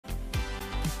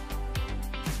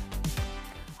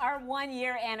Our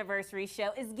 1-year anniversary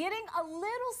show is getting a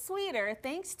little sweeter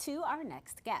thanks to our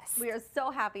next guest. We are so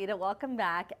happy to welcome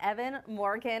back Evan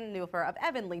Morgan Newpher of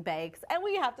Evanly Bakes. And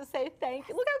we have to say thank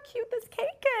you. Look how cute this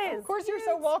cake is. Of course, you're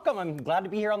so welcome. I'm glad to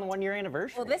be here on the 1-year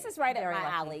anniversary. Well, this is right up Very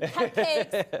my lucky. alley.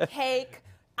 Cupcakes, cake,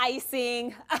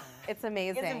 icing. It's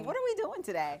amazing. What are we doing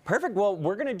today? Perfect. Well,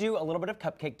 we're going to do a little bit of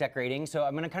cupcake decorating. So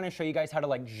I'm going to kind of show you guys how to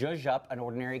like zhuzh up an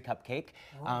ordinary cupcake.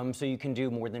 So you can do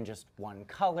more than just one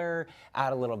color,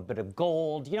 add a little bit of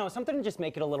gold, you know, something to just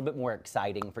make it a little bit more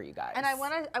exciting for you guys. And I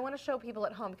want to show people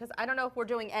at home because I don't know if we're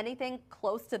doing anything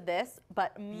close to this,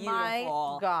 but my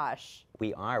gosh.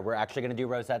 We are. We're actually going to do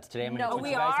rosettes today. I'm going to teach we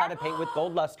you guys are? how to paint with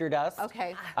gold luster dust.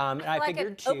 Okay. And I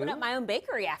figured too. Open up my own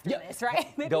bakery after this, right?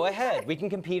 Go ahead. We can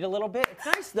compete a little bit. It's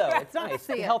nice though. It's nice.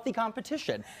 See it. Healthy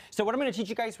competition. So what I'm going to teach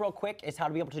you guys real quick is how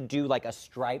to be able to do like a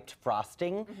striped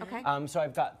frosting. Okay. So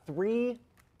I've got 3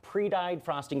 pre-dyed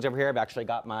frostings over here. I've actually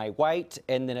got my white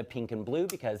and then a pink and blue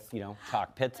because, you know,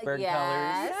 talk Pittsburgh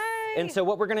colors. And so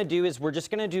what we're going to do is we're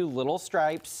just going to do little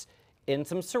stripes in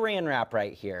some saran wrap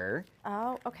right here.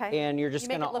 Oh, okay. And you're just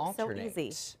going to alternate. alternate. So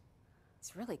easy.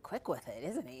 He's really quick with it,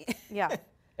 isn't he? Yeah.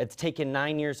 It's taken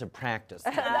 9 years of practice.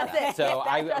 That's it. So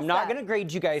I'm not going to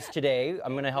grade you guys today.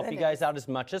 I'm going to help you guys out as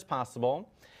much as possible.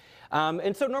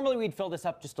 And so normally we'd fill this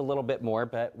up just a little bit more,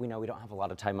 but we know we don't have a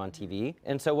lot of time on TV.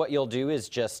 And so what you'll do is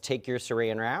just take your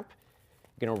saran wrap,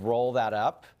 you're going to roll that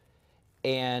up,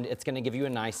 and it's going to give you a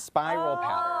nice spiral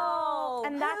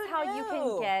pattern. And that's how you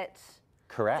can get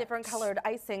Correct. different colored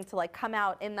icing to like come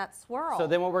out in that swirl. So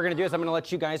then what we're going to do is I'm going to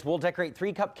let you guys, we'll decorate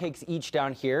 3 cupcakes each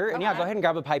down here. And yeah, go ahead and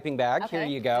grab a piping bag. Here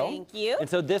you go. Thank you. And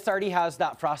so this already has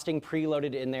that frosting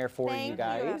preloaded in there for you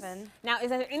guys. Thank you, Evan. Now, is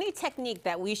there any technique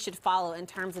that we should follow in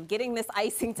terms of getting this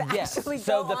icing to actually go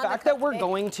So the on fact that we're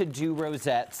going to do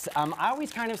rosettes, I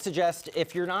always kind of suggest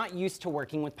if you're not used to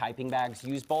working with piping bags,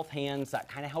 use both hands. That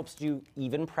kind of helps do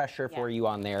even pressure for you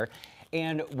on there.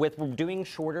 And with doing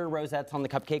shorter rosettes on the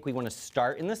cupcake, we want to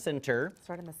start in the center.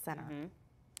 Start in the center.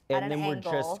 And then we're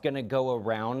just going to go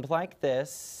around like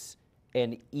this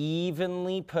and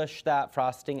evenly push that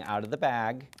frosting out of the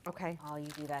bag. Okay. Oh, you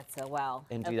do that so well.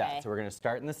 And do that. So we're going to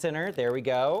start in the center. There we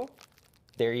go.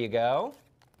 There you go.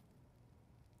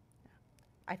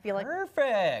 I feel like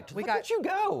perfect. Look at you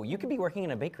go. You could be working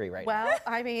in a bakery right now. Well,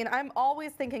 I mean, I'm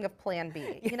always thinking of plan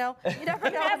B. You know, you never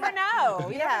know. You never know.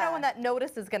 You never know when that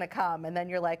notice is going to come, and then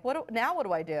you're like, what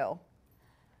do I do?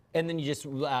 And then you just,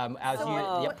 as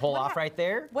you pull off right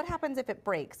there. What happens if it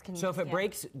breaks? So if it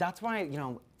breaks, that's why, you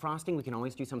know, frosting, we can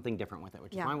always do something different with it,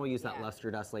 which is why we'll use that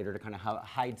luster dust later to kind of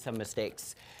hide some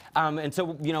mistakes. And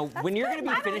so, you know, when you're going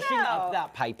to be finishing up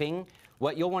that piping,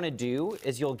 what you'll want to do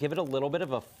is you'll give it a little bit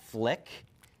of a flick.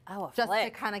 Oh, a just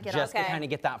flick. to kind of get to kind of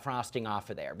get that frosting off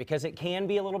of there because it can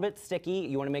be a little bit sticky.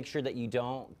 You want to make sure that you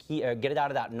don't get it out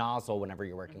of that nozzle whenever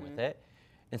you're working with it.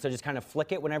 And so just kind of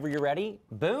flick it whenever you're ready.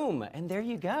 Boom, and there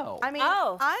you go. I mean,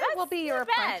 I will be your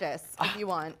apprentice if you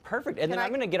want. Perfect. And then I'm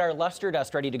going to get our luster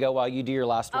dust ready to go while you do your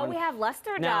last one. Oh, we have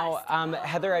luster now, dust.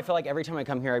 Heather, I feel like every time I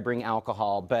come here, I bring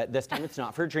alcohol, but this time it's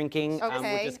not for drinking.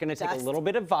 We're just going to take a little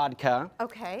bit of vodka.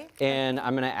 Okay. And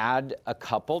I'm going to add a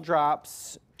couple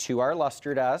drops to our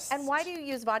luster dust. And why do you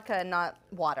use vodka and not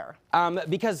water?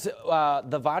 Because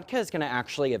the vodka is going to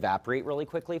actually evaporate really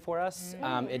quickly for us.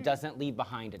 It doesn't leave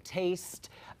behind a taste.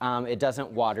 It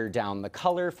doesn't water down the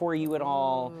color for you at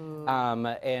all.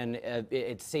 And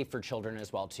it's safe for children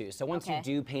as well too. So once you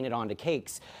do paint it onto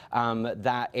cakes,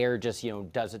 that air just, you know,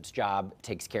 does its job,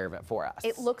 takes care of it for us.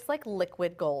 It looks like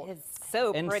liquid gold. It's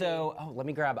so pretty. And so, let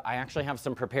me grab, I actually have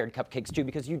some prepared cupcakes too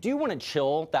because you do want to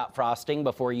chill that frosting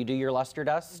before you do your luster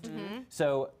dust.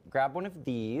 So grab one of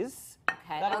these.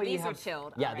 Okay. These are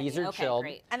chilled. Yeah, these are chilled.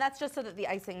 Great. And that's just so that the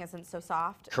icing isn't so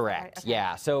soft? Correct. Okay.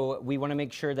 Yeah. So we want to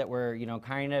make sure that we're, you know,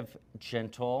 kind of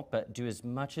gentle, but do as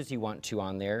much as you want to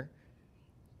on there.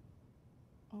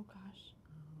 Oh gosh.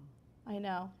 I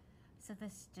know. So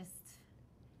this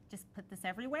just put this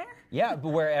everywhere? Yeah, but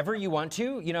wherever you want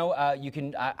to, you know, you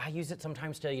can, I use it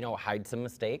sometimes to, you know, hide some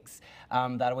mistakes.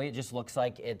 That way it just looks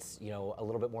like it's, you know, a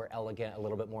little bit more elegant, a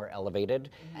little bit more elevated.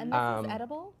 And this is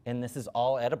edible? And this is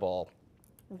all edible.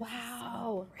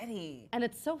 Wow. So pretty. And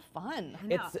it's so fun.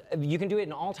 It's, you can do it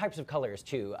in all types of colors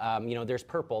too. You know, there's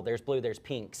purple, there's blue, there's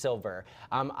pink, silver.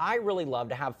 I really love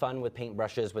to have fun with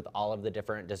paintbrushes with all of the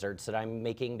different desserts that I'm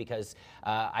making because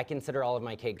I consider all of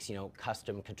my cakes, you know,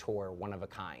 custom couture, one of a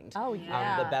kind. Oh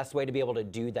yeah. The best way to be able to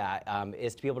do that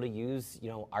is to be able to use, you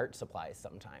know, art supplies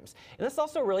sometimes. And this is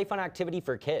also a really fun activity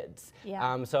for kids.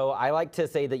 Yeah. So I like to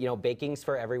say that, you know, baking's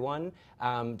for everyone.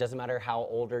 Doesn't matter how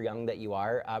old or young that you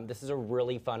are. This is a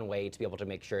really fun way to be able to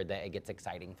make sure that it gets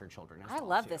exciting for children as I well,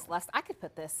 love too. this, Les. I could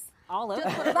put this all over.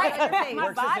 Just put it right on your face. My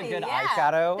Works as a body, good yeah.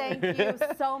 eyeshadow. Thank you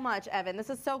so much, Evan. This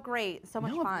is so great. So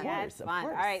much No, of fun. Yeah, course. it's fun.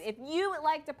 course. All right, if you would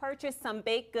like to purchase some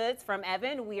baked goods from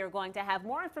Evan, we are going to have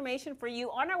more information for you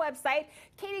on our website,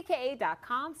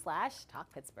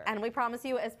 kdka.com/talkpittsburgh. And we promise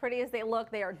you, as pretty as they look,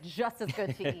 they are just as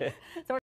good to eat. So